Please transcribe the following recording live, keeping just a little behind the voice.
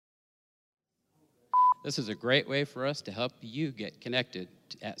This is a great way for us to help you get connected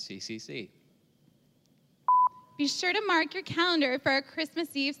at CCC. Be sure to mark your calendar for our Christmas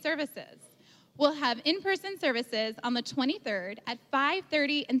Eve services. We'll have in-person services on the 23rd at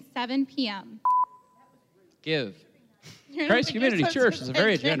 5:30 and 7 p.m. Give. Christ Community Church is a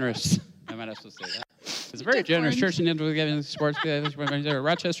very generous, I'm not supposed to say that. It's a very generous church in sports,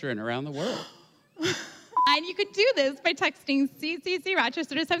 Rochester, and around the world. And you could do this by texting CCC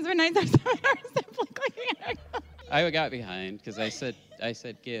Rochester to 77977 or simply clicking it. I got behind because I said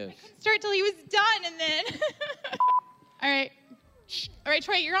give. Start till he was done, and then. All right,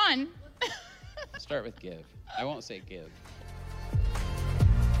 Troy, you're on. Start with give. I won't say give.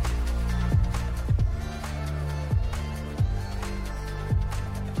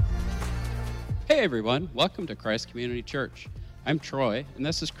 Hey everyone, welcome to Christ Community Church. I'm Troy, and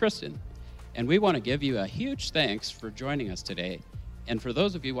this is Kristen. And we want to give you a huge thanks for joining us today. And for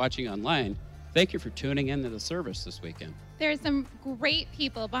those of you watching online, thank you for tuning into the service this weekend. There are some great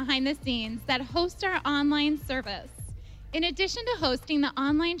people behind the scenes that host our online service. In addition to hosting the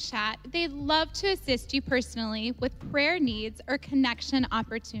online chat, they'd love to assist you personally with prayer needs or connection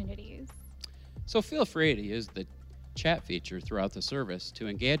opportunities. So feel free to use the chat feature throughout the service to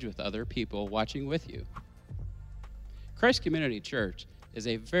engage with other people watching with you. Christ Community Church is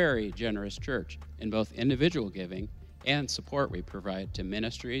a very generous church in both individual giving and support we provide to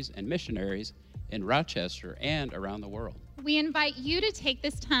ministries and missionaries in Rochester and around the world. We invite you to take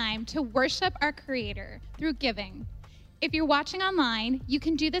this time to worship our Creator through giving. If you're watching online, you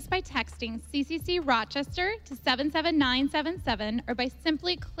can do this by texting CCC Rochester to 77977 or by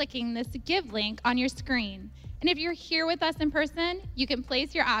simply clicking this give link on your screen. And if you're here with us in person, you can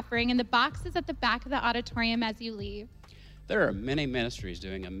place your offering in the boxes at the back of the auditorium as you leave. There are many ministries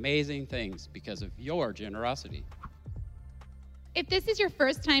doing amazing things because of your generosity. If this is your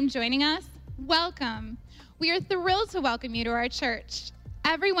first time joining us, welcome. We are thrilled to welcome you to our church.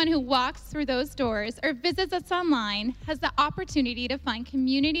 Everyone who walks through those doors or visits us online has the opportunity to find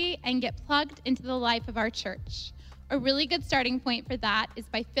community and get plugged into the life of our church. A really good starting point for that is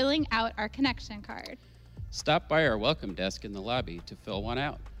by filling out our connection card. Stop by our welcome desk in the lobby to fill one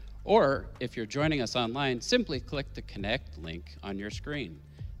out. Or, if you're joining us online, simply click the Connect link on your screen.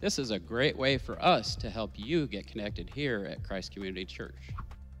 This is a great way for us to help you get connected here at Christ Community Church.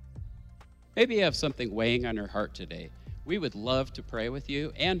 Maybe you have something weighing on your heart today. We would love to pray with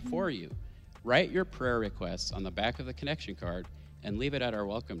you and for you. Write your prayer requests on the back of the connection card and leave it at our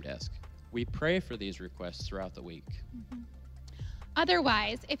welcome desk. We pray for these requests throughout the week.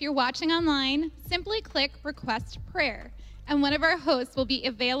 Otherwise, if you're watching online, simply click Request Prayer, and one of our hosts will be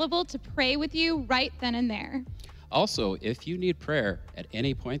available to pray with you right then and there. Also, if you need prayer at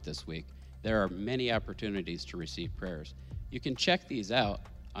any point this week, there are many opportunities to receive prayers. You can check these out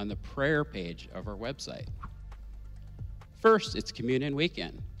on the prayer page of our website. First, it's Communion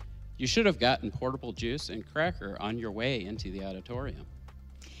Weekend. You should have gotten portable juice and cracker on your way into the auditorium.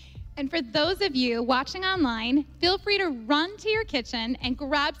 And for those of you watching online, feel free to run to your kitchen and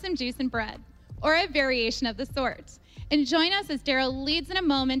grab some juice and bread, or a variation of the sort. And join us as Daryl leads in a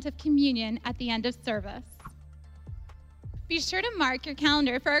moment of communion at the end of service. Be sure to mark your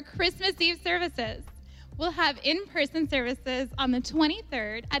calendar for our Christmas Eve services. We'll have in-person services on the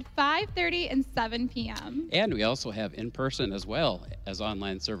 23rd at 5:30 and 7 p.m. And we also have in-person as well as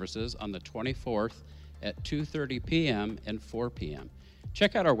online services on the 24th at 2:30 p.m. and 4 p.m.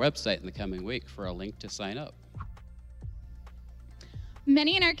 Check out our website in the coming week for a link to sign up.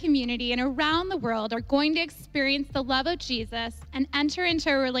 Many in our community and around the world are going to experience the love of Jesus and enter into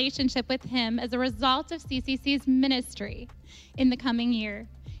a relationship with him as a result of CCC's ministry in the coming year.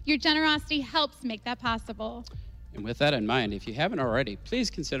 Your generosity helps make that possible. And with that in mind, if you haven't already, please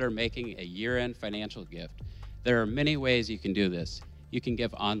consider making a year-end financial gift. There are many ways you can do this. You can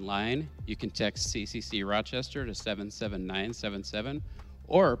give online, you can text CCC Rochester to 77977,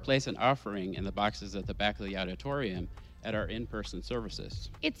 or place an offering in the boxes at the back of the auditorium at our in-person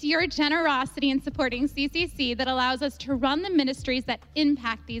services. It's your generosity in supporting CCC that allows us to run the ministries that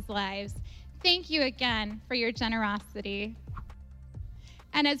impact these lives. Thank you again for your generosity.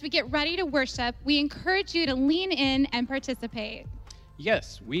 And as we get ready to worship, we encourage you to lean in and participate.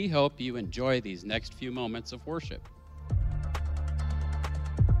 Yes, we hope you enjoy these next few moments of worship.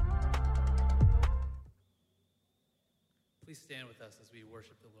 Please stand with us as we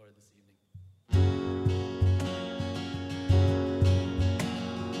worship the Lord this evening.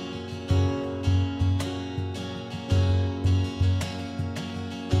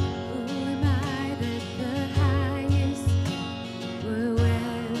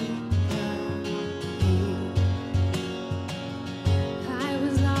 I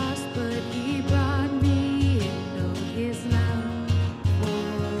was lost, but he brought me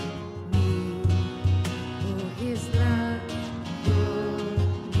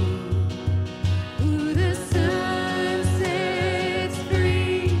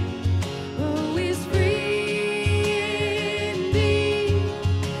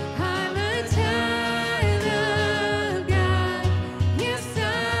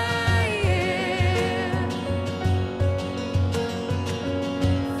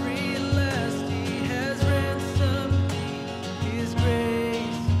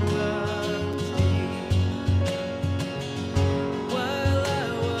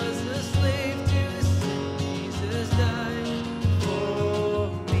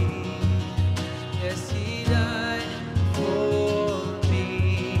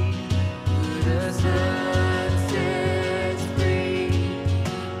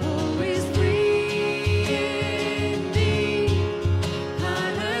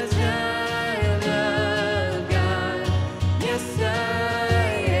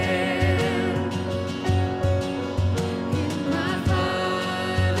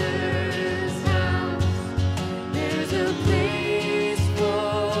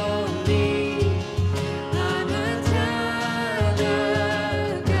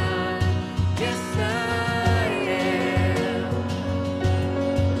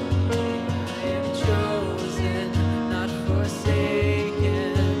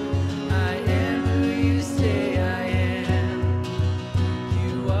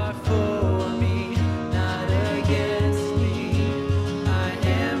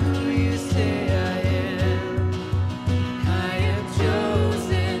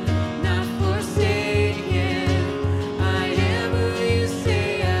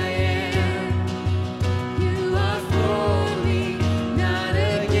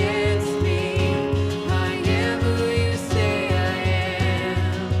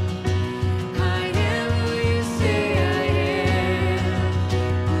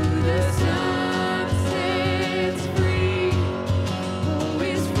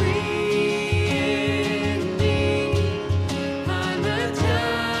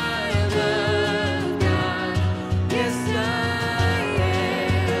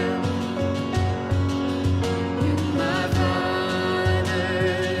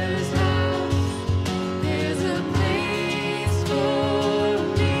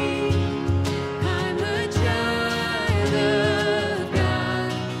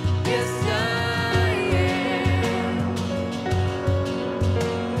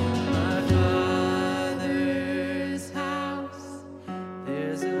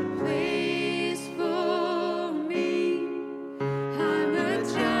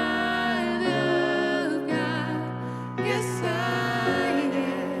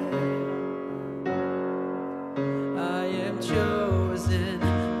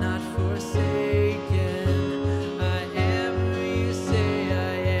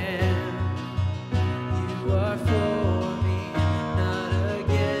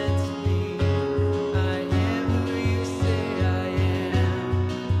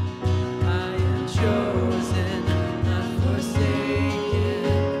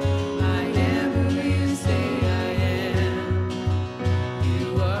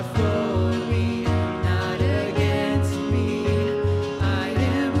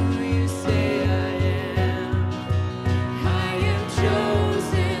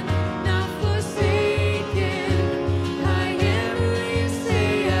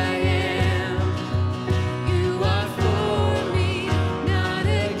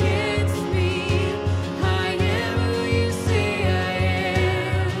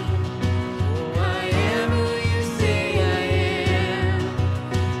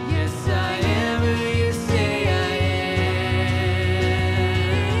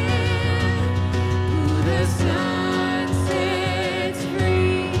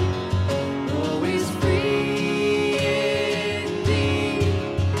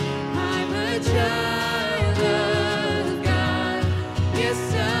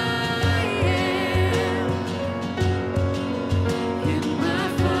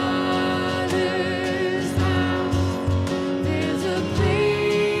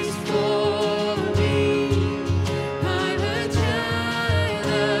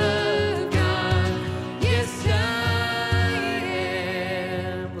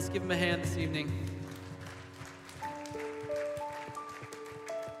evening.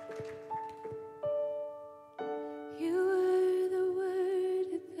 You were the Word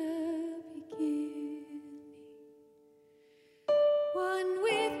at the beginning, one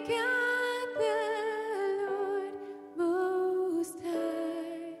with God the Lord Most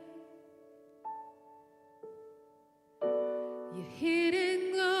High. Your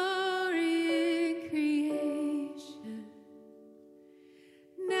hidden glory in creation,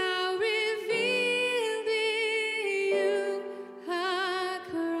 now revealed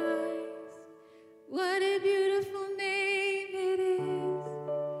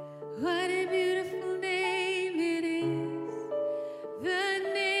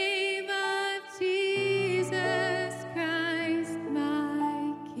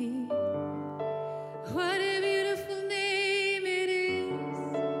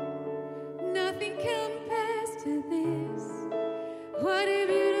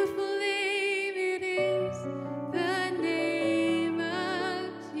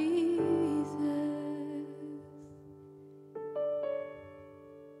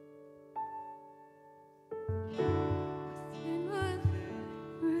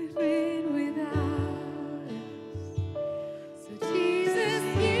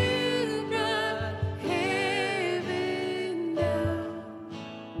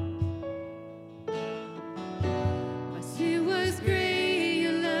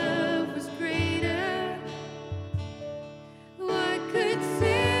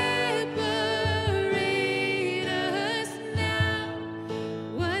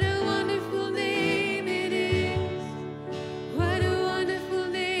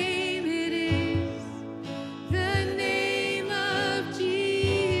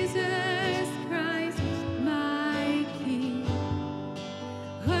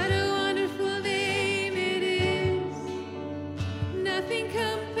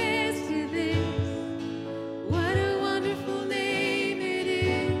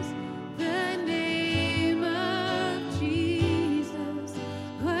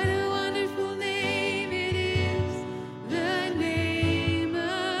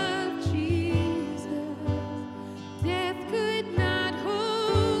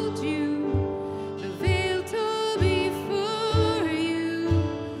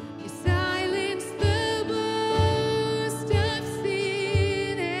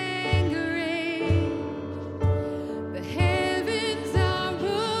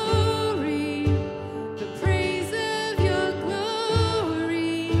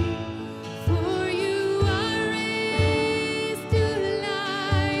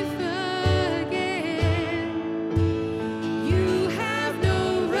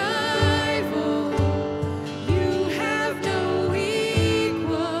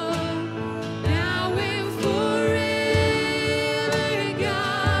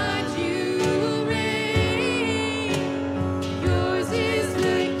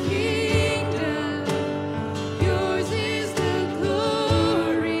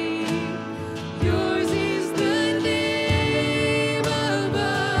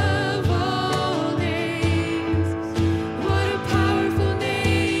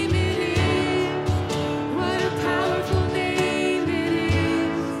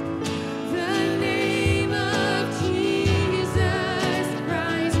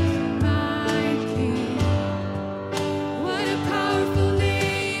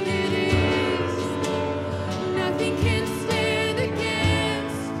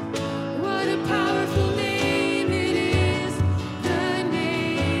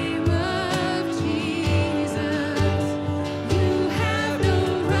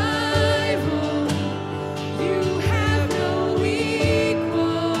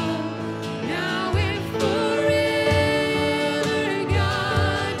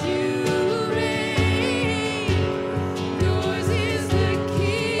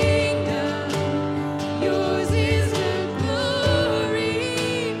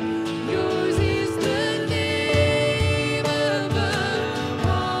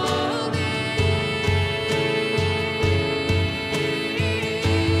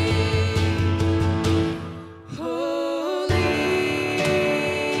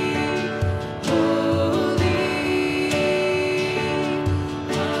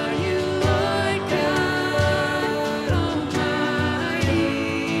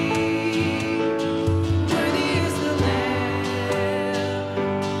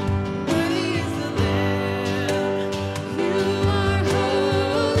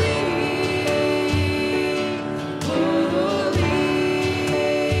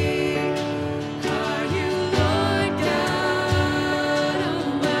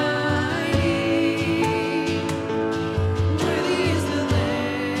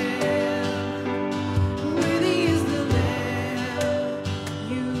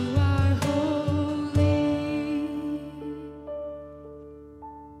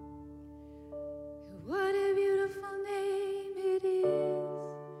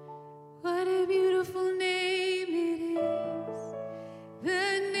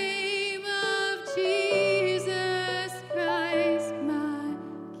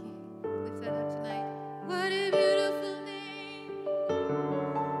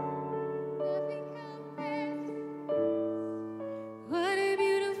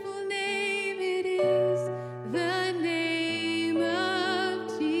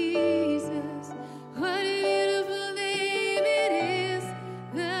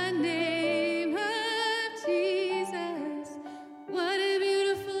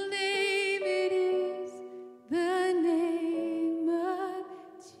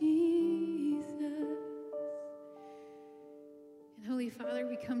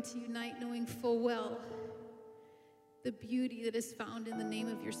come to you tonight knowing full well the beauty that is found in the name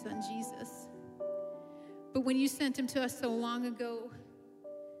of your Son, Jesus. But when you sent him to us so long ago,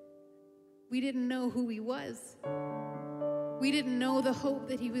 we didn't know who he was. We didn't know the hope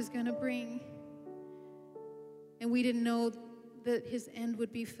that he was going to bring. And we didn't know that his end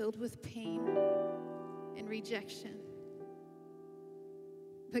would be filled with pain and rejection.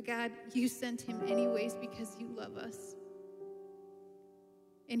 But God, you sent him anyways because you love us.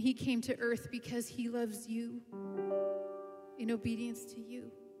 And he came to earth because he loves you in obedience to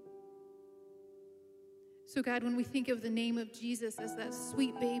you. So God, when we think of the name of Jesus as that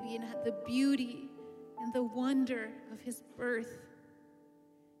sweet baby and the beauty and the wonder of his birth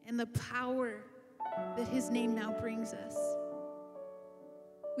and the power that his name now brings us,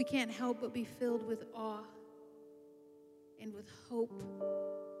 we can't help but be filled with awe and with hope.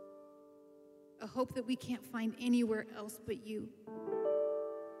 A hope that we can't find anywhere else but you.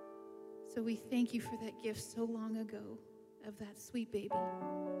 So we thank you for that gift so long ago of that sweet baby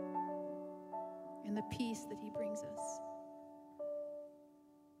and the peace that he brings us.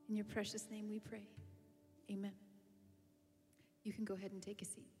 In your precious name we pray. Amen. You can go ahead and take a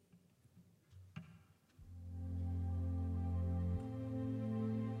seat.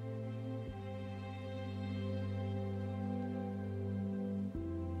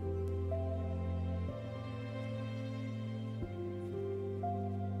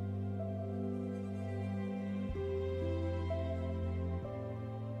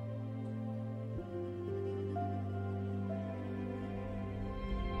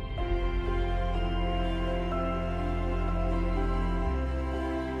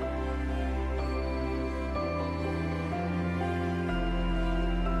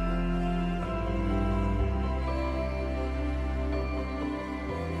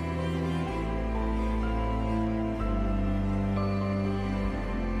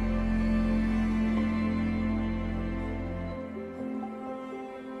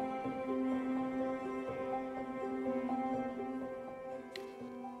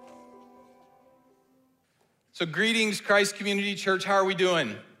 So greetings, Christ Community Church. How are we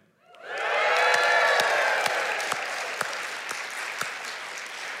doing?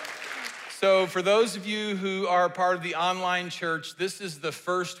 So for those of you who are part of the online church, this is the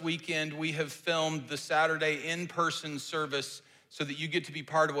first weekend we have filmed the Saturday in-person service so that you get to be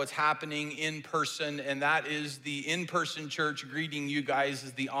part of what's happening in person, and that is the in-person church greeting you guys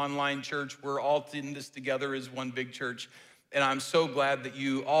as the online church. We're all in this together as one big church, and I'm so glad that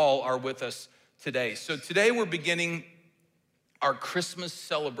you all are with us today. So today we're beginning our Christmas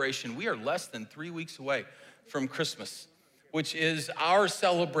celebration. We are less than 3 weeks away from Christmas, which is our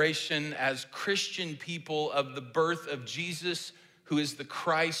celebration as Christian people of the birth of Jesus, who is the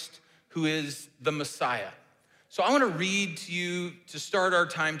Christ, who is the Messiah. So I want to read to you to start our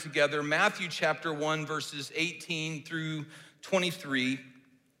time together, Matthew chapter 1, verses 18 through 23.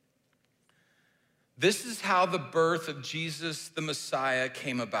 This is how the birth of Jesus, the Messiah,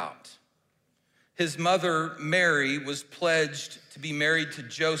 came about. His mother, Mary, was pledged to be married to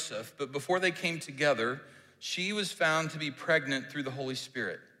Joseph, but before they came together, she was found to be pregnant through the Holy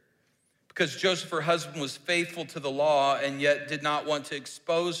Spirit. Because Joseph, her husband, was faithful to the law and yet did not want to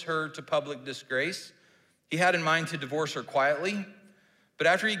expose her to public disgrace, he had in mind to divorce her quietly. But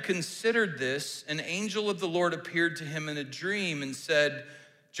after he considered this, an angel of the Lord appeared to him in a dream and said,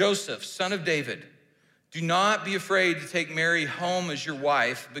 "Joseph, son of David, do not be afraid to take Mary home as your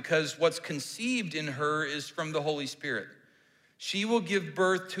wife, because what's conceived in her is from the Holy Spirit. She will give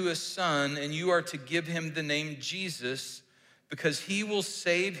birth to a son, and you are to give him the name Jesus, because he will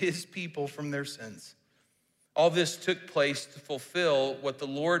save his people from their sins." All this took place to fulfill what the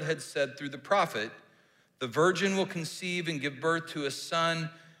Lord had said through the prophet, "The virgin will conceive and give birth to a son,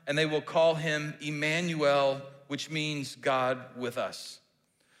 and they will call him Emmanuel," which means God with us.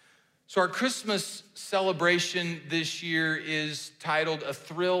 So our Christmas celebration this year is titled A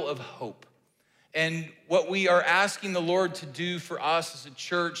Thrill of Hope. And what we are asking the Lord to do for us as a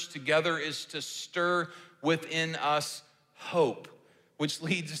church together is to stir within us hope, which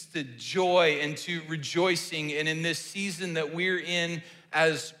leads us to joy and to rejoicing. And in this season that we're in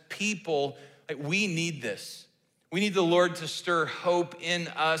as people, we need this. We need the Lord to stir hope in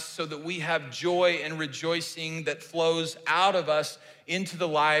us so that we have joy and rejoicing that flows out of us into the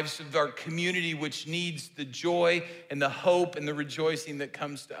lives of our community, which needs the joy and the hope and the rejoicing that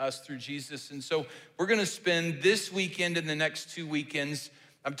comes to us through Jesus. And so we're gonna spend this weekend and the next 2 weekends,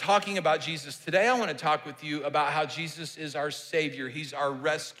 I'm talking about Jesus. Today I wanna talk with you about how Jesus is our Savior. He's our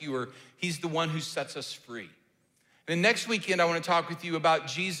rescuer. He's the one who sets us free. And next weekend I wanna talk with you about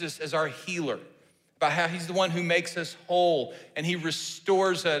Jesus as our healer, about how he's the one who makes us whole and he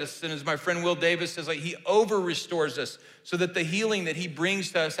restores us. And as my friend Will Davis says, like, he over-restores us so that the healing that he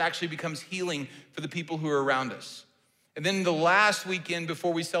brings to us actually becomes healing for the people who are around us. And then the last weekend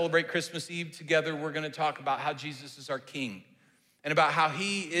before we celebrate Christmas Eve together, we're gonna talk about how Jesus is our King and about how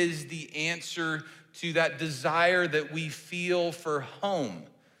he is the answer to that desire that we feel for home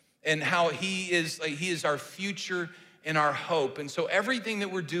and how he is our future and our hope. And so everything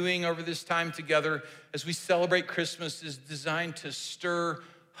that we're doing over this time together as we celebrate Christmas is designed to stir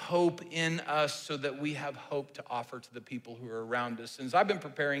hope in us so that we have hope to offer to the people who are around us. And as I've been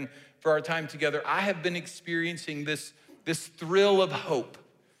preparing for our time together, I have been experiencing this thrill of hope,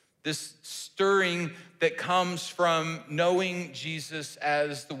 this stirring that comes from knowing Jesus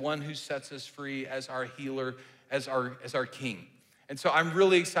as the one who sets us free, as our healer, as our King. And so I'm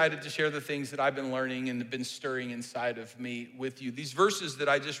really excited to share the things that I've been learning and have been stirring inside of me with you. These verses that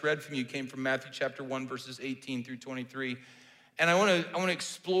I just read from you came from Matthew chapter 1, verses 18 through 23. And I want to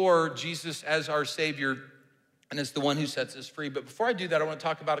explore Jesus as our Savior and as the one who sets us free. But before I do that, I want to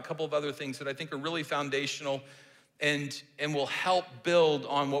talk about a couple of other things that I think are really foundational and will help build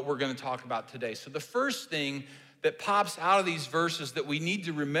on what we're going to talk about today. So the first thing that pops out of these verses that we need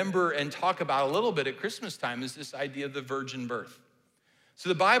to remember and talk about a little bit at Christmas time is this idea of the virgin birth. So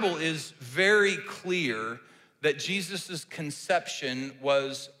the Bible is very clear that Jesus' conception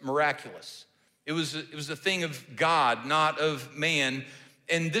was miraculous. It was a thing of God, not of man.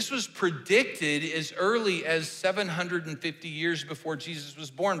 And this was predicted as early as 750 years before Jesus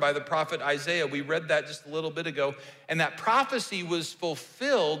was born by the prophet Isaiah. We read that just a little bit ago. And that prophecy was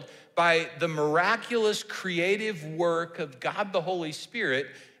fulfilled by the miraculous creative work of God the Holy Spirit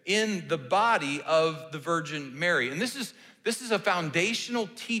in the body of the Virgin Mary. And this is a foundational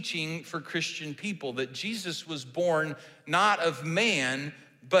teaching for Christian people, that Jesus was born not of man,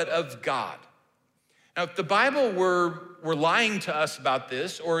 but of God. Now, if the Bible were lying to us about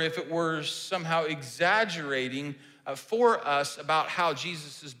this, or if it were somehow exaggerating for us about how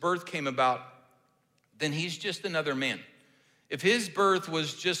Jesus' birth came about, then he's just another man. If his birth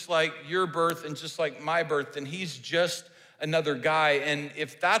was just like your birth and just like my birth, then he's just another guy. And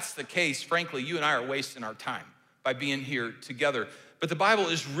if that's the case, frankly, you and I are wasting our time by being here together. But the Bible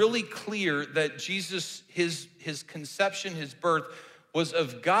is really clear that Jesus, his conception, his birth, was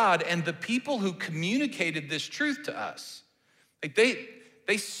of God, and the people who communicated this truth to us, like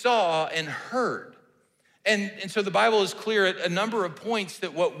they saw and heard. And so the Bible is clear at a number of points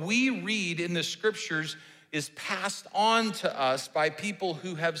that what we read in the scriptures is passed on to us by people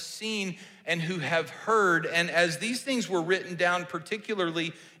who have seen and who have heard. And as these things were written down,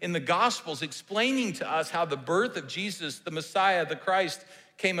 particularly in the Gospels, explaining to us how the birth of Jesus, the Messiah, the Christ,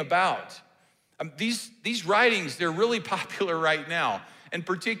 came about, these writings, they're really popular right now, and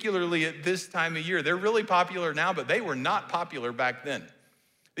particularly at this time of year. They're really popular now, but they were not popular back then.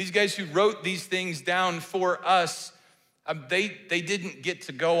 These guys who wrote these things down for us, they didn't get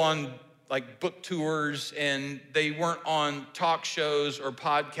to go on like book tours, and they weren't on talk shows or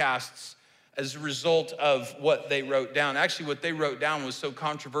podcasts as a result of what they wrote down. Actually, what they wrote down was so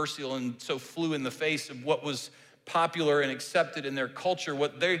controversial and so flew in the face of what was popular and accepted in their culture.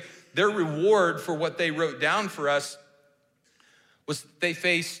 Their reward for what they wrote down for us was they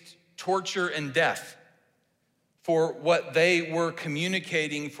faced torture and death for what they were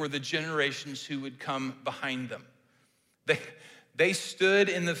communicating for the generations who would come behind them. They stood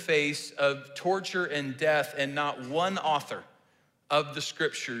in the face of torture and death, and not one author of the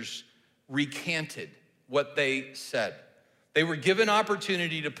scriptures recanted what they said. They were given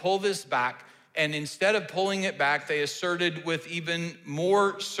opportunity to pull this back, and instead of pulling it back, they asserted with even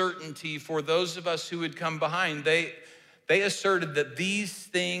more certainty for those of us who would come behind, they asserted that these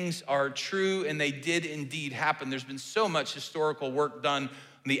things are true and they did indeed happen. There's been so much historical work done on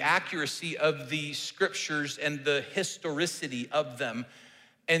the accuracy of the scriptures and the historicity of them.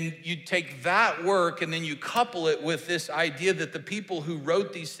 And you take that work and then you couple it with this idea that the people who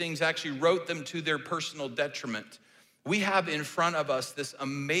wrote these things actually wrote them to their personal detriment. We have in front of us this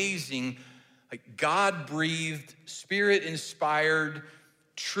amazing, like God-breathed, Spirit-inspired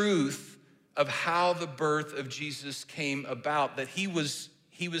truth of how the birth of Jesus came about, that he was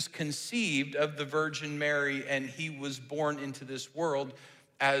conceived of the Virgin Mary and he was born into this world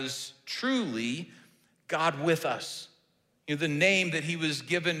as truly God with us. You know, the name that he was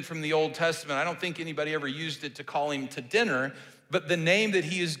given from the Old Testament, I don't think anybody ever used it to call him to dinner, but the name that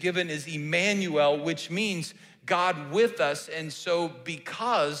he is given is Emmanuel, which means God with us. And so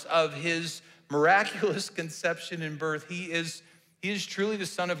because of his miraculous conception and birth, he is truly the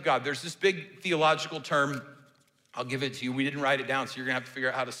Son of God. There's this big theological term, I'll give it to you. We didn't write it down, so you're gonna have to figure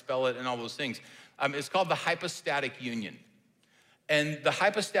out how to spell it and all those things. It's called the hypostatic union. And the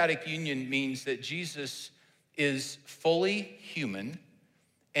hypostatic union means that Jesus is fully human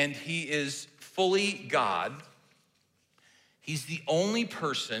and he is fully God. He's the only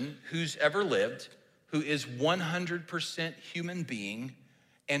person who's ever lived who is 100% human being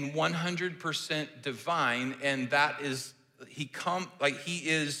and 100% divine, and that is, he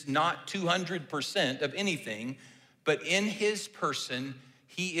is not 200% of anything, but in his person,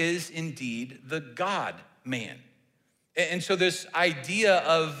 he is indeed the God-man. And so this idea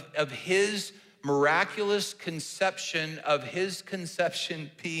of his miraculous conception, of his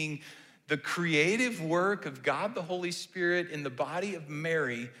conception being the creative work of God the Holy Spirit in the body of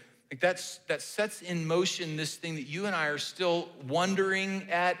Mary, that sets in motion this thing that you and I are still wondering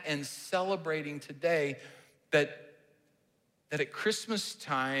at and celebrating today, that at Christmas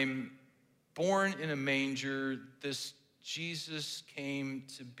time, born in a manger, this Jesus came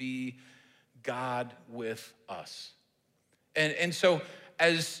to be God with us. And so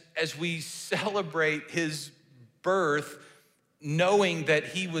as we celebrate his birth, knowing that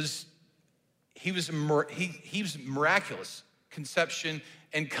he was miraculous conception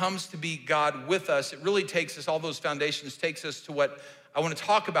and comes to be God with us, it really takes us, all those foundations takes us to what I want to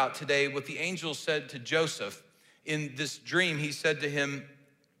talk about today, what the angel said to Joseph in this dream. He said to him,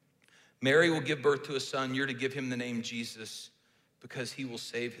 Mary will give birth to a son. You're to give him the name Jesus because he will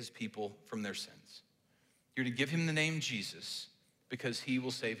save his people from their sins. You're to give him the name Jesus because he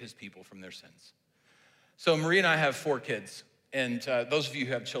will save his people from their sins. So Marie and I have 4 kids. And those of you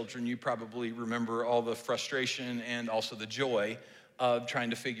who have children, you probably remember all the frustration and also the joy of trying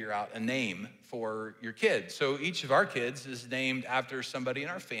to figure out a name for your kids. So each of our kids is named after somebody in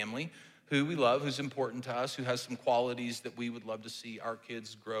our family who we love, who's important to us, who has some qualities that we would love to see our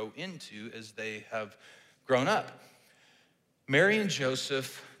kids grow into as they have grown up. Mary and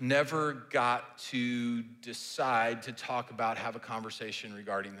Joseph never got to decide to talk about, have a conversation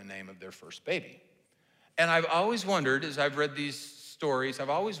regarding the name of their first baby. And I've always wondered, as I've read these stories,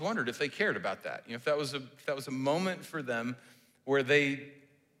 I've always wondered if they cared about that. You know, if that was a moment for them where they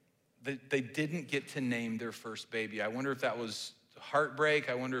didn't get to name their first baby. I wonder if that was heartbreak.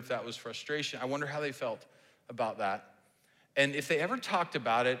 I wonder if that was frustration. I wonder how they felt about that. And if they ever talked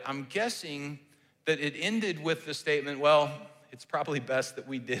about it, I'm guessing that it ended with the statement, well, it's probably best that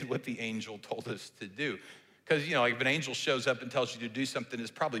we did what the angel told us to do. Because, you know, like if an angel shows up and tells you to do something, it's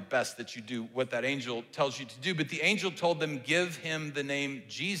probably best that you do what that angel tells you to do. But the angel told them, give him the name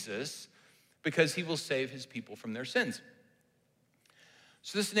Jesus because he will save his people from their sins.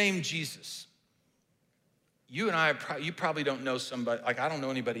 So this name Jesus, you and I, you probably don't know somebody, like I don't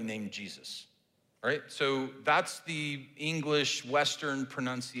know anybody named Jesus, right? So that's the English Western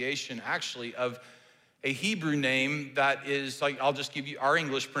pronunciation actually of a Hebrew name that is like, I'll just give you our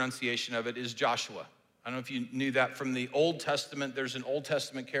English pronunciation of it is Joshua. I don't know if you knew that from the Old Testament. There's an Old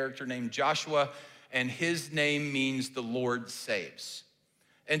Testament character named Joshua, and his name means the Lord saves.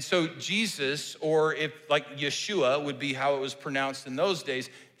 And so Jesus, or if like Yeshua would be how it was pronounced in those days,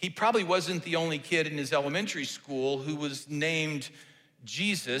 he probably wasn't the only kid in his elementary school who was named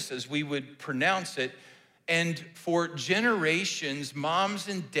Jesus, as we would pronounce it. And for generations, moms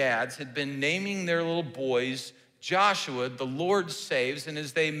and dads had been naming their little boys Joshua, the Lord saves. And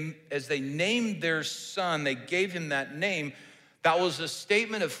as they named their son, they gave him that name. That was a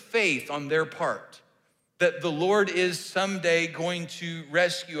statement of faith on their part, that the Lord is someday going to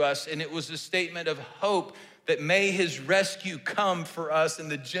rescue us. And it was a statement of hope that may his rescue come for us in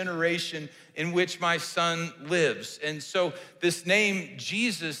the generation in which my son lives. And so this name,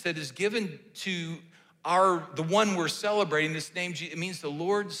 Jesus, that is given to the one we're celebrating, this name, it means the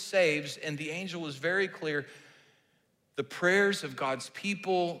Lord saves. And the angel was very clear. The prayers of God's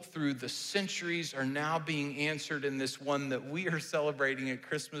people through the centuries are now being answered in this one that we are celebrating at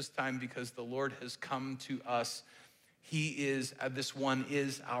Christmas time because the Lord has come to us. This one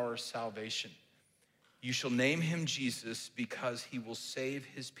is our salvation. You shall name him Jesus because he will save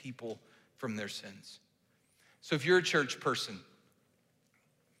his people from their sins. So if you're a church person,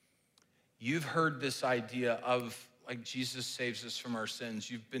 you've heard this idea of like Jesus saves us from our sins.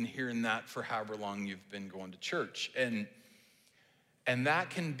 You've been hearing that for however long you've been going to church. And that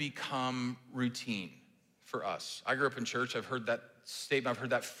can become routine for us. I grew up in church. I've heard that statement. I've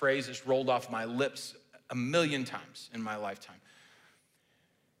heard that phrase. It's rolled off my lips a million times in my lifetime.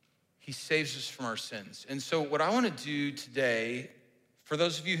 He saves us from our sins. And so what I want to do today, for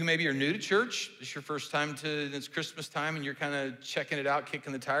those of you who maybe are new to church, it's your first time it's Christmas time and you're kind of checking it out,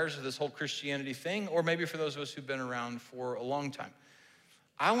 kicking the tires of this whole Christianity thing, or maybe for those of us who've been around for a long time.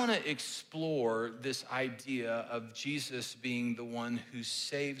 I want to explore this idea of Jesus being the one who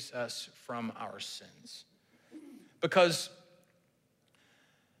saves us from our sins. Because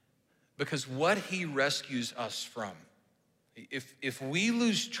what he rescues us from, if we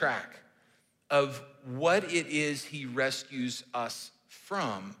lose track of what it is he rescues us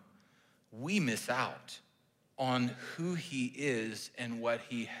from, we miss out on who he is and what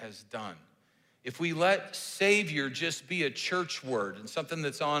he has done. If we let Savior just be a church word and something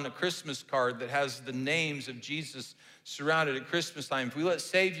that's on a Christmas card that has the names of Jesus surrounded at Christmas time, if we let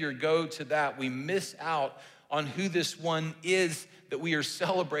Savior go to that, we miss out on who this one is that we are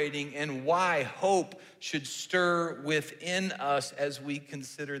celebrating and why hope should stir within us as we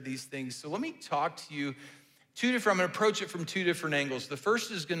consider these things. So let me talk to you I'm gonna approach it from two different angles. The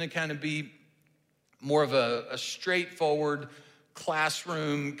first is gonna kind of be more of a straightforward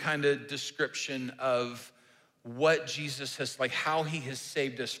classroom kind of description of what Jesus has, like how he has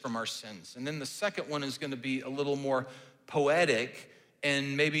saved us from our sins. And then the second one is gonna be a little more poetic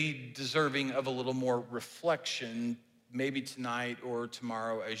and maybe deserving of a little more reflection, maybe tonight or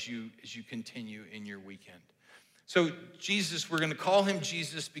tomorrow as you continue in your weekend. So Jesus, we're gonna call him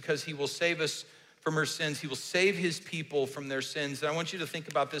Jesus because he will save us from our sins. He will save his people from their sins. And I want you to think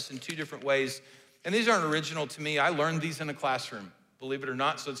about this in two different ways. And these aren't original to me. I learned these in a classroom, believe it or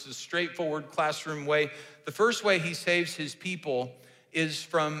not. So it's a straightforward classroom way. The first way he saves his people is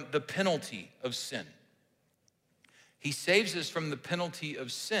from the penalty of sin. He saves us from the penalty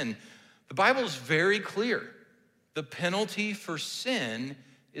of sin. The Bible is very clear. The penalty for sin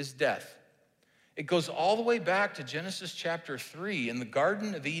is death. It goes all the way back to Genesis chapter 3 in the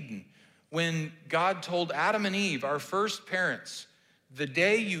Garden of Eden, when God told Adam and Eve, our first parents, the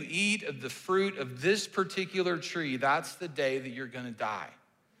day you eat of the fruit of this particular tree, that's the day that you're gonna die.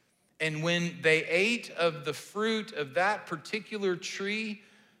 And when they ate of the fruit of that particular tree,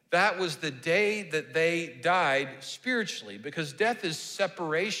 that was the day that they died spiritually, because death is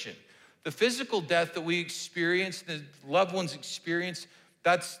separation. The physical death that we experience, the loved ones experience,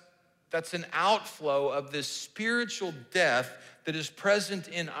 that's an outflow of this spiritual death that is present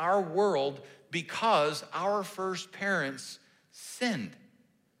in our world because our first parents sinned.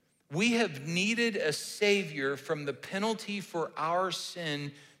 We have needed a Savior from the penalty for our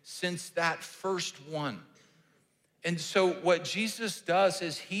sin since that first one. And so what Jesus does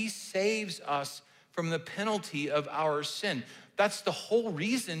is he saves us from the penalty of our sin. That's the whole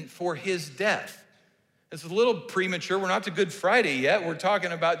reason for his death. It's a little premature. We're not to Good Friday yet. We're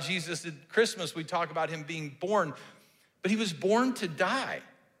talking about Jesus at Christmas. We talk about him being born, but he was born to die.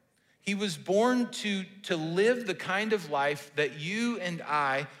 He was born to live the kind of life that you and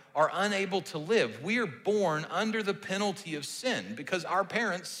I are unable to live. We are born under the penalty of sin because our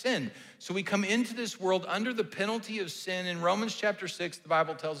parents sinned. So we come into this world under the penalty of sin. In Romans chapter 6, the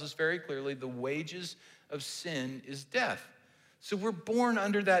Bible tells us very clearly, the wages of sin is death. So we're born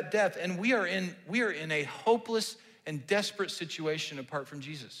under that death, and we are in a hopeless and desperate situation apart from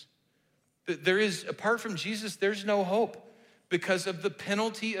Jesus. Apart from Jesus, there's no hope because of the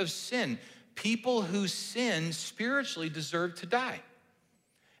penalty of sin. People who sin spiritually deserve to die.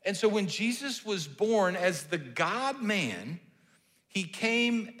 And so when Jesus was born as the God-man, he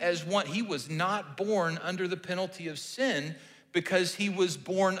came as one. He was not born under the penalty of sin because he was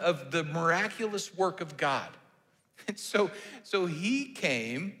born of the miraculous work of God. And so he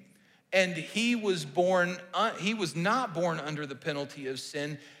came and he was not born under the penalty of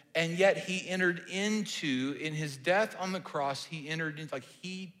sin, and yet he entered into, in his death on the cross, he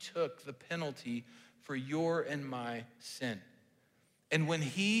took the penalty for your and my sin. And when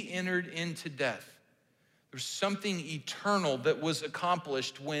he entered into death, there's something eternal that was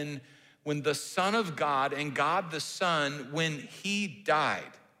accomplished when the Son of God and God the Son, when he died,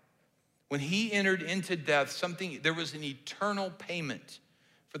 when he entered into death, there was an eternal payment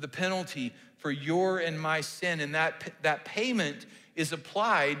for the penalty for your and my sin. And that payment is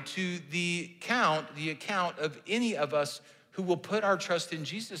applied to the account of any of us who will put our trust in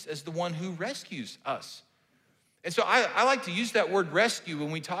Jesus as the one who rescues us. And so I like to use that word rescue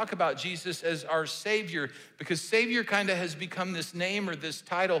when we talk about Jesus as our Savior, because Savior kind of has become this name or this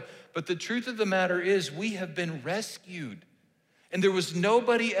title, but the truth of the matter is we have been rescued. And there was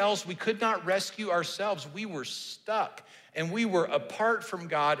nobody else. We could not rescue ourselves. We were stuck, and we were apart from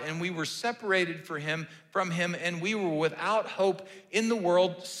God, and we were separated from him, and we were without hope in the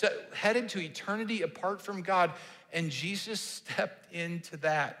world, headed to eternity apart from God. And Jesus stepped into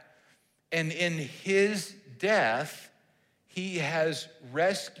that. And in his death, he has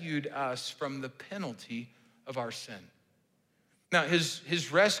rescued us from the penalty of our sin. Now,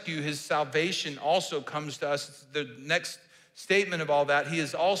 his rescue, his salvation also comes to us. The next statement of all that, he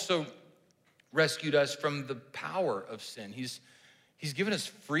has also rescued us from the power of sin. He's given us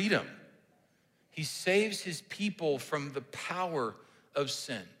freedom. He saves his people from the power of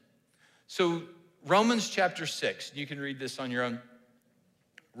sin. So Romans chapter 6, you can read this on your own.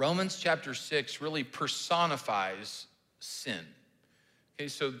 Romans chapter 6 really personifies sin. Okay,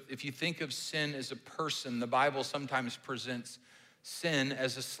 so if you think of sin as a person, the Bible sometimes presents sin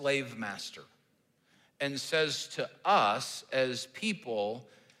as a slave master and says to us as people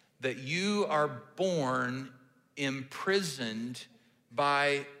that you are born imprisoned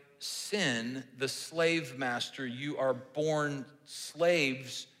by sin, the slave master. You are born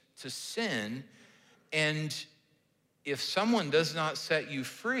slaves to sin, and if someone does not set you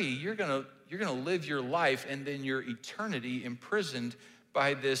free, you're gonna live your life and then your eternity imprisoned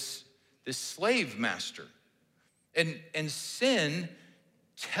by this slave master. And sin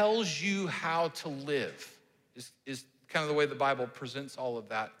tells you how to live, is kind of the way the Bible presents all of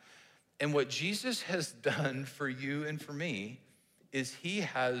that. And what Jesus has done for you and for me is he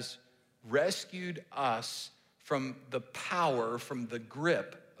has rescued us from the power, from the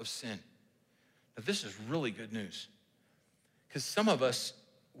grip of sin. Now, this is really good news, because some of us,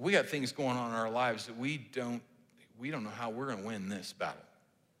 we got things going on in our lives that we don't know how we're gonna win this battle.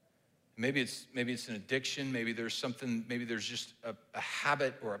 Maybe it's an addiction, maybe there's something, maybe there's just a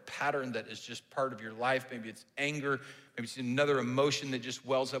habit or a pattern that is just part of your life. Maybe it's anger, maybe it's another emotion that just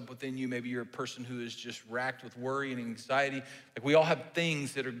wells up within you. Maybe you're a person who is just racked with worry and anxiety. Like, we all have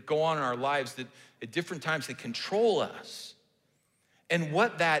things that go on in our lives that at different times they control us. And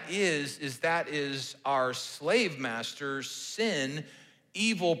what that is our slave master, sin,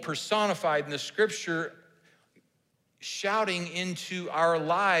 evil personified in the scripture, shouting into our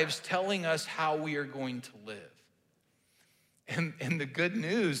lives, telling us how we are going to live. And the good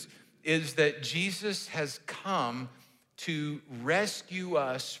news is that Jesus has come to rescue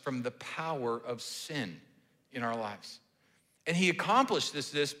us from the power of sin in our lives. And he accomplished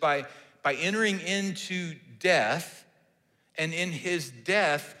this by entering into death. And in his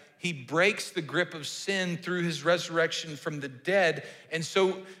death, he breaks the grip of sin through his resurrection from the dead. And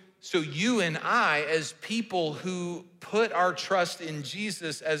so you and I, as people who put our trust in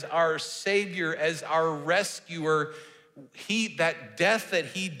Jesus as our Savior, as our rescuer, that death that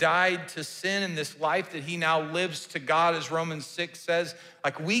he died to sin and this life that he now lives to God, as Romans 6 says,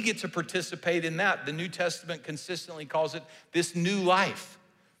 like, we get to participate in that. The New Testament consistently calls it this new life.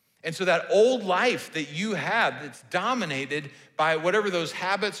 And so that old life that you had that's dominated by whatever those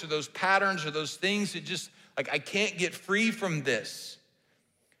habits or those patterns or those things that just, like, I can't get free from this.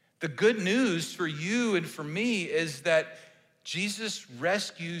 The good news for you and for me is that Jesus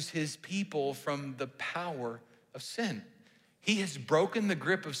rescues his people from the power of sin. He has broken the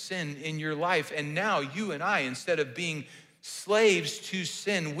grip of sin in your life, and now you and I, instead of being slaves to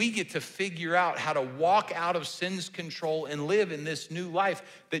sin, we get to figure out how to walk out of sin's control and live in this new life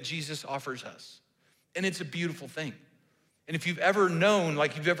that Jesus offers us. And it's a beautiful thing. And if you've ever known,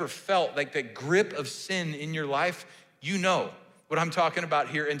 like you've ever felt like that grip of sin in your life, you know what I'm talking about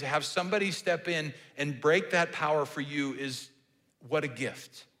here. And to have somebody step in and break that power for you is what a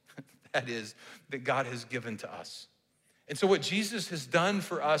gift that is that God has given to us. And so what Jesus has done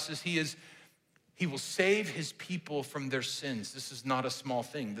for us is he will save his people from their sins. This is not a small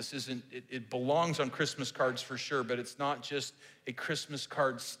thing. It belongs on Christmas cards for sure, but it's not just a Christmas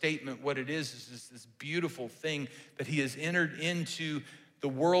card statement. What it is this beautiful thing that he has entered into the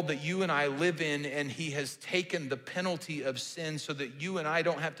world that you and I live in, and he has taken the penalty of sin so that you and I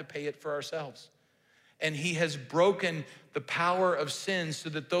don't have to pay it for ourselves. And he has broken the power of sin so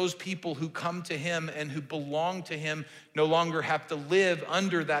that those people who come to him and who belong to him no longer have to live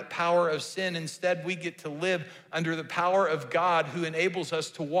under that power of sin. Instead, we get to live under the power of God, who enables us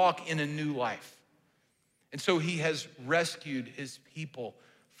to walk in a new life. And so he has rescued his people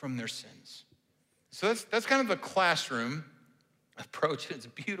from their sins. So that's kind of the classroom approach. It's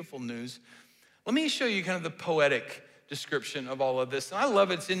beautiful news. Let me show you kind of the poetic description of all of this. And I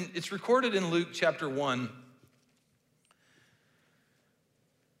love it. It's recorded in Luke chapter 1.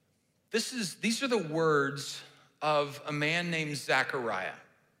 These are the words of a man named Zechariah.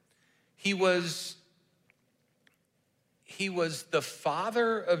 He was the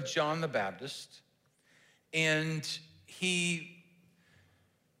father of John the Baptist, and he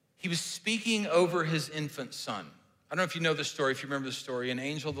was speaking over his infant son. I don't know if you know the story, if you remember the story. An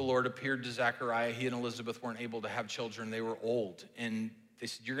angel of the Lord appeared to Zechariah. He and Elizabeth weren't able to have children. They were old. And they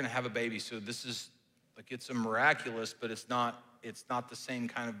said, you're going to have a baby. So this is, like, it's a miraculous, but it's not the same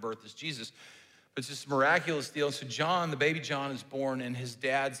kind of birth as Jesus. But it's this miraculous deal. And so John, the baby John, is born, and his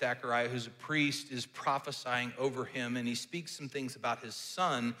dad, Zechariah, who's a priest, is prophesying over him, and he speaks some things about his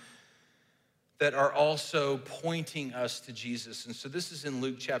son that are also pointing us to Jesus. And so this is in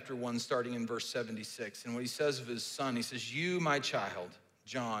Luke chapter 1, starting in verse 76. And what he says of his son, he says, "You, my child,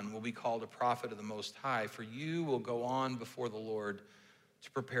 John, will be called a prophet of the Most High, for you will go on before the Lord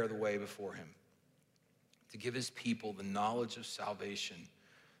to prepare the way before him, to give his people the knowledge of salvation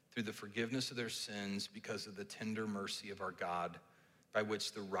through the forgiveness of their sins because of the tender mercy of our God, by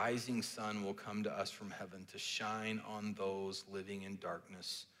which the rising sun will come to us from heaven to shine on those living in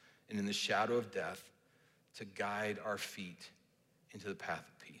darkness and in the shadow of death, to guide our feet into the path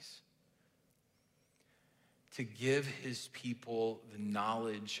of peace." To give his people the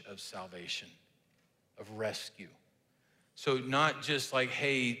knowledge of salvation, of rescue. So not just like,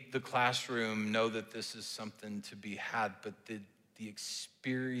 hey, the classroom, know that this is something to be had, but the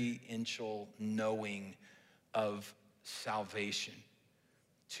experiential knowing of salvation.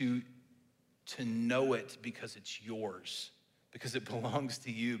 To know it because it's yours, because it belongs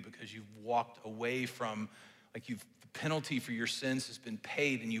to you, because you've walked away from, the penalty for your sins has been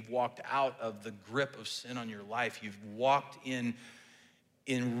paid, and you've walked out of the grip of sin on your life. You've walked in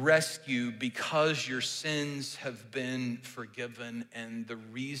rescue because your sins have been forgiven, and the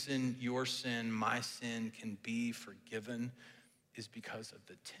reason your sin, my sin, can be forgiven is because of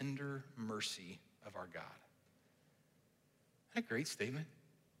the tender mercy of our God. Isn't that a great statement?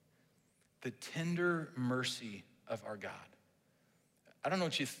 The tender mercy of our God. I don't know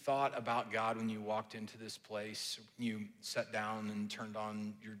what you thought about God when you walked into this place, when you sat down and turned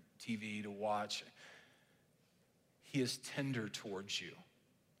on your TV to watch. He is tender towards you,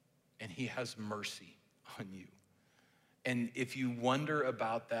 and he has mercy on you. And if you wonder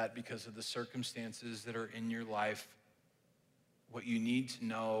about that because of the circumstances that are in your life, what you need to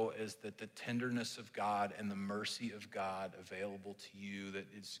know is that the tenderness of God and the mercy of God available to you that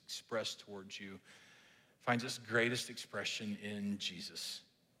is expressed towards you finds its greatest expression in Jesus.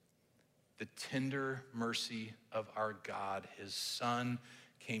 The tender mercy of our God. His Son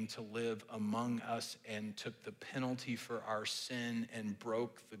came to live among us and took the penalty for our sin and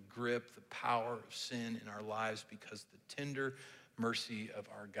broke the grip, the power of sin in our lives because the tender mercy of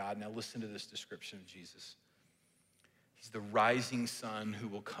our God. Now listen to this description of Jesus. He's the rising sun who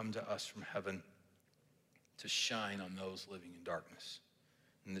will come to us from heaven to shine on those living in darkness,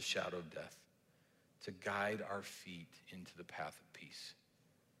 in the shadow of death, to guide our feet into the path of peace.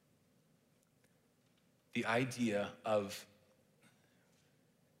 The idea of,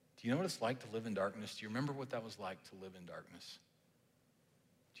 do you know what it's like to live in darkness? Do you remember what that was like to live in darkness?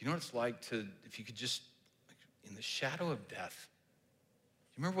 Do you know what it's like to, if you could just, in the shadow of death,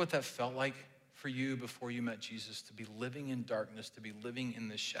 do you remember what that felt like for you before you met Jesus, to be living in darkness, to be living in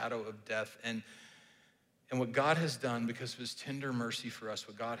the shadow of death? And what God has done, because of his tender mercy for us,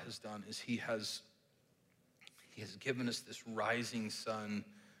 what God has done is he has given us this rising sun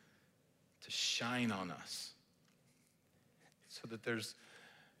to shine on us so that there's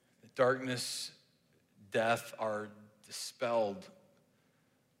darkness, death are dispelled,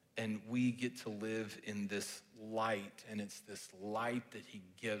 and we get to live in this light, and it's this light that he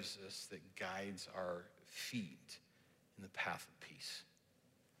gives us that guides our feet in the path of peace.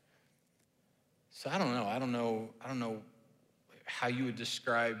 So I don't know how you would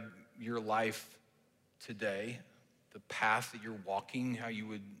describe your life today, the path that you're walking, how you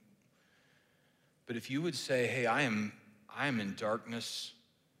would, but if you would say, hey, I am in darkness,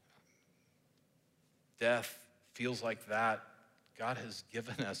 death feels like that, God has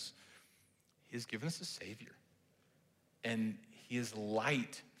given us a Savior. And he is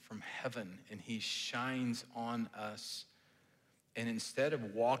light from heaven, and he shines on us. And instead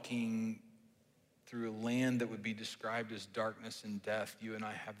of walking through a land that would be described as darkness and death, you and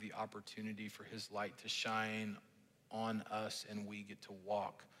I have the opportunity for his light to shine on us, and we get to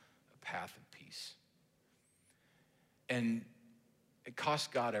walk a path of peace. And it costs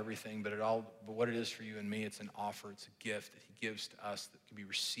God everything, but what it is for you and me, it's an offer, it's a gift that he gives to us that can be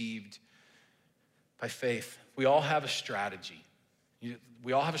received by faith. We all have a strategy.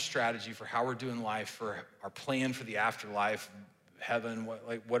 We all have a strategy for how we're doing life, for our plan for the afterlife, heaven,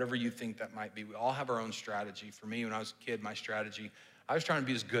 whatever you think that might be. We all have our own strategy. For me, when I was a kid, my strategy, I was trying to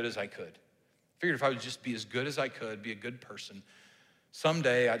be as good as I could. I figured if I would just be as good as I could, be a good person,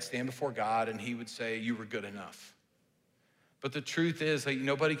 someday I'd stand before God and he would say, you were good enough. But the truth is that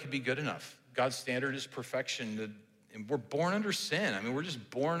nobody can be good enough. God's standard is perfection. And we're born under sin. I mean, we're just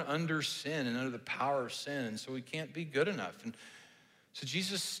born under sin and under the power of sin. And so we can't be good enough. And so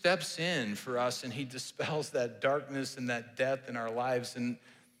Jesus steps in for us, and he dispels that darkness and that death in our lives. And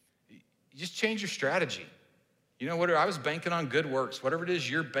you just change your strategy. You know, whatever I was banking on good works, whatever it is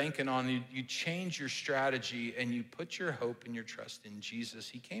you're banking on, you change your strategy and you put your hope and your trust in Jesus.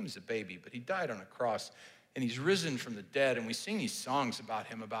 He came as a baby, but he died on a cross and he's risen from the dead. And we sing these songs about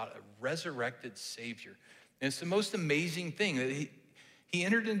him, about a resurrected Savior. And it's the most amazing thing that he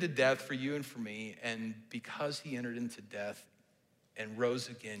entered into death for you and for me. And because he entered into death and rose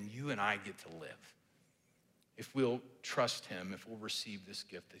again, you and I get to live. If we'll trust him, if we'll receive this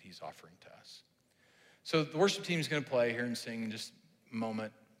gift that he's offering to us. So the worship team is going to play here and sing in just a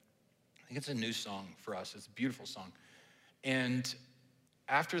moment. I think it's a new song for us. It's a beautiful song. And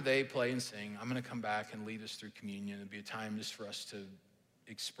after they play and sing, I'm going to come back and lead us through communion. It'll be a time just for us to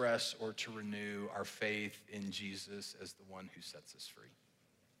express or to renew our faith in Jesus as the one who sets us free.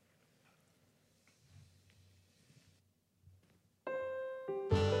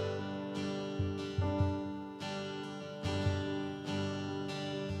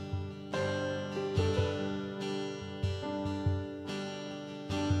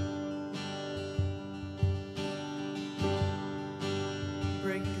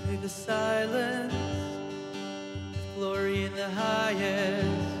 The silence, with glory in the highest,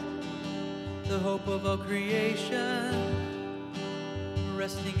 the hope of all creation,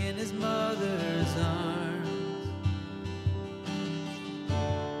 resting in his mother's arms.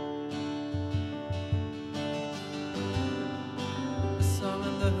 A song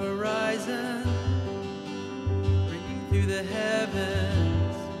on the horizon, ringing through the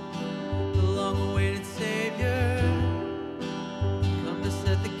heavens, the long-awaited Savior,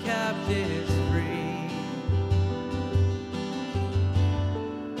 set the captives free.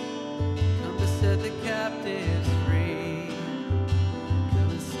 Come to set the captives free. Come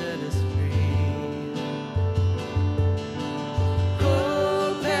and set us free.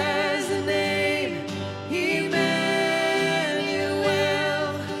 Hope has a name, Emmanuel,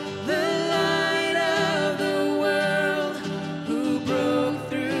 the light of the world, who broke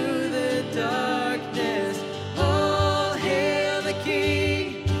through the darkness. All hail the King.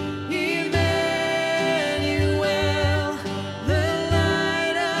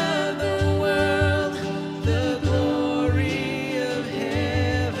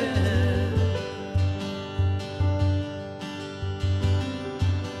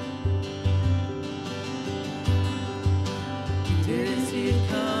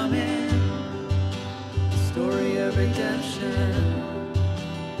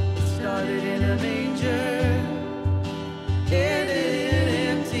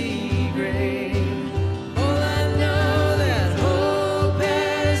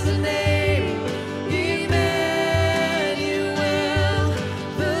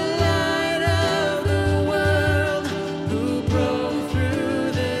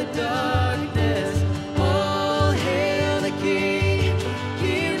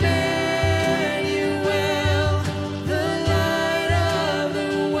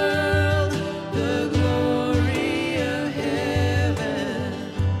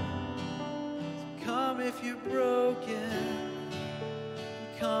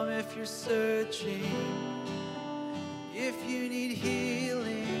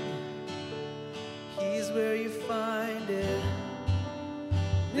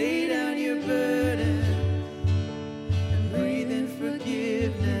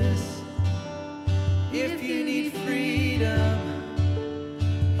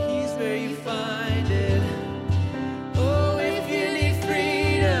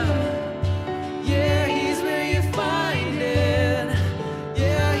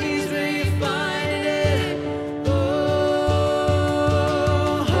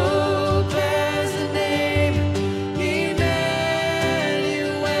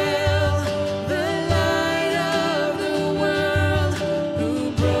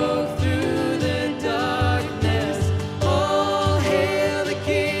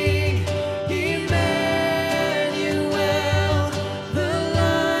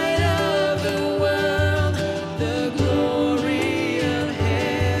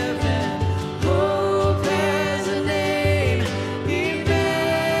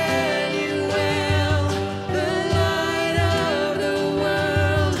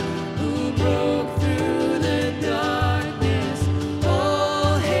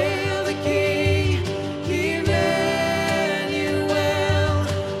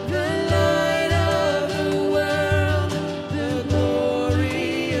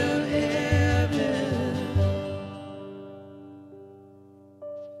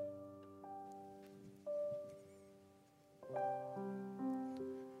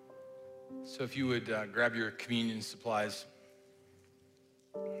 So if you would grab your communion supplies.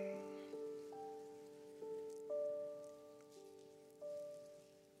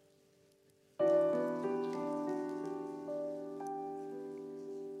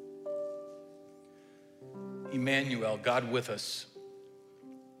 Emmanuel, God with us.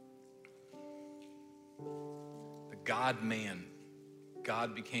 The God-man.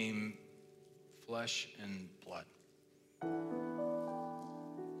 God became flesh and blood.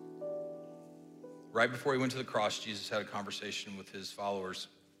 Right before he went to the cross, Jesus had a conversation with his followers.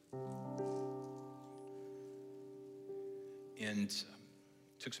 And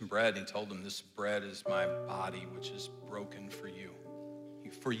took some bread and he told them, this bread is my body, which is broken for you.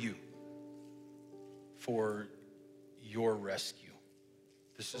 For you. For your rescue.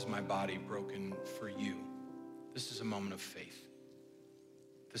 This is my body broken for you. This is a moment of faith.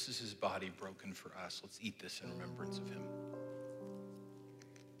 This is his body broken for us. Let's eat this in remembrance of him.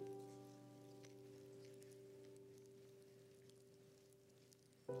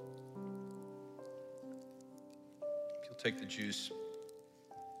 If you'll take the juice.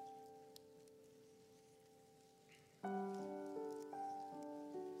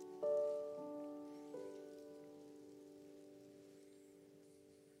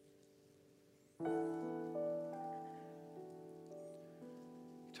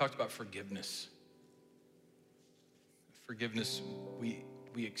 Talked about forgiveness. Forgiveness, we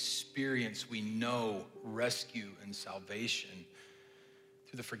experience, we know rescue and salvation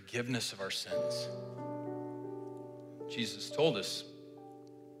through the forgiveness of our sins. Jesus told us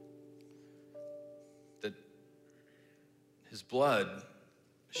that his blood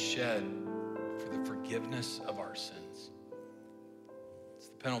shed for the forgiveness of our sins. It's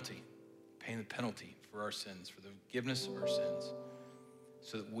the penalty, paying the penalty for our sins, for the forgiveness of our sins,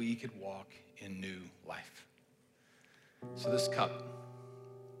 so that we could walk in new life. So this cup,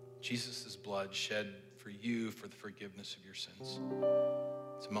 Jesus' blood shed for you for the forgiveness of your sins.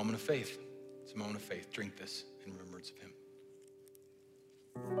 It's a moment of faith. It's a moment of faith. Drink this in remembrance of him.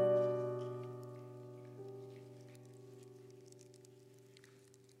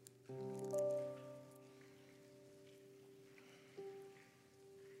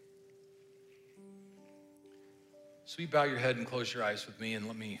 So you bow your head and close your eyes with me and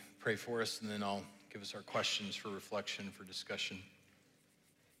let me pray for us, and then I'll give us our questions for reflection, for discussion.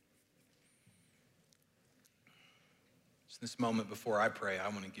 So this moment before I pray, I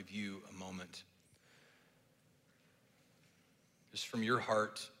want to give you a moment just from your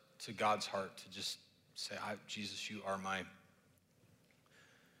heart to God's heart to just say, Jesus, you are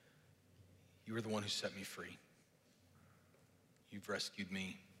the one who set me free. You've rescued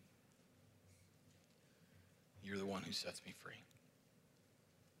me. You're the one who sets me free.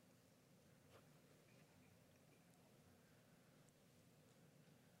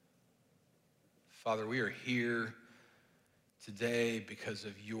 Father, we are here today because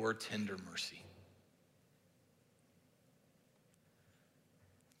of your tender mercy.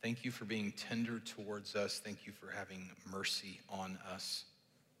 Thank you for being tender towards us. Thank you for having mercy on us.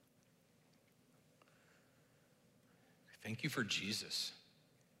 Thank you for Jesus,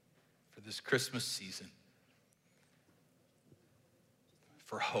 for this Christmas season,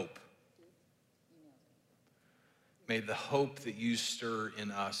 for hope. May the hope that you stir in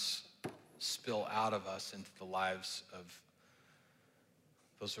us spill out of us into the lives of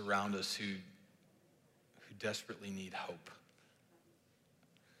those around us who desperately need hope.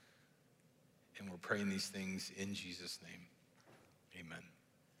 And we're praying these things in Jesus' name. Amen.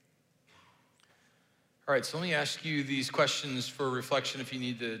 All right, so let me ask you these questions for reflection if you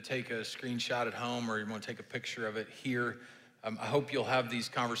need to take a screenshot at home or you want to take a picture of it here. I hope you'll have these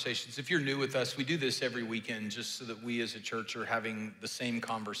conversations. If you're new with us, we do this every weekend just so that we as a church are having the same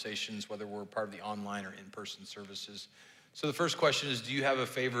conversations, whether we're part of the online or in-person services. So the first question is, do you have a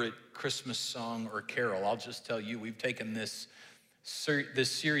favorite Christmas song or carol? I'll just tell you, we've taken this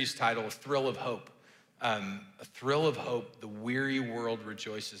series title, A Thrill of Hope. A thrill of hope, the weary world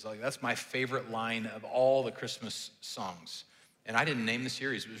rejoices. Like, that's my favorite line of all the Christmas songs. And I didn't name the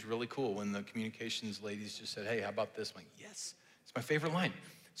series. It was really cool when the communications ladies just said, hey, how about this? I'm like, yes, it's my favorite line.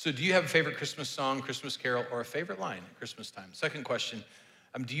 So do you have a favorite Christmas song, Christmas carol, or a favorite line at Christmas time? Second question,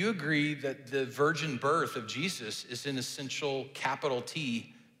 do you agree that the virgin birth of Jesus is an essential capital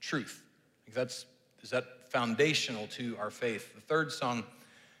T truth? Is that foundational to our faith? The third song,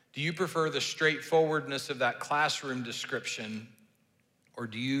 do you prefer the straightforwardness of that classroom description, or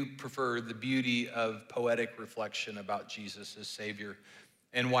do you prefer the beauty of poetic reflection about Jesus as Savior?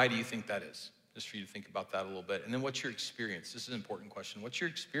 And why do you think that is? Just for you to think about that a little bit. And then what's your experience? This is an important question. What's your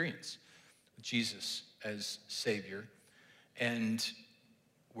experience with Jesus as Savior? And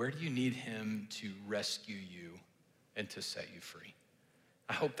where do you need him to rescue you and to set you free?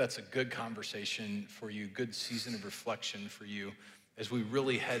 I hope that's a good conversation for you, good season of reflection for you as we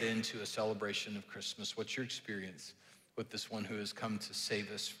really head into a celebration of Christmas. What's your experience with this one who has come to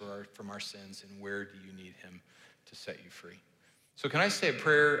save us from our sins, and where do you need him to set you free? So can I say a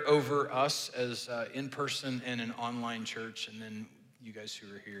prayer over us as in-person and an online church, and then you guys who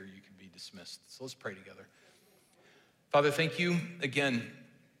are here, you can be dismissed. So let's pray together. Father, thank you again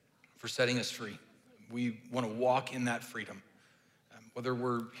for setting us free. We want to walk in that freedom. Whether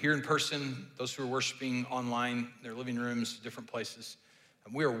we're here in person, those who are worshiping online, their living rooms, different places,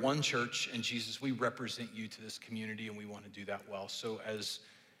 we are one church, and Jesus, we represent you to this community, and we want to do that well. So as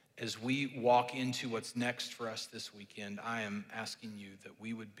we walk into what's next for us this weekend, I am asking you that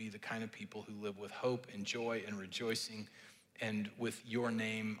we would be the kind of people who live with hope and joy and rejoicing, and with your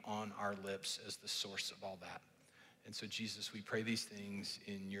name on our lips as the source of all that. And so, Jesus, we pray these things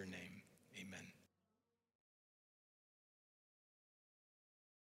in your name. Amen.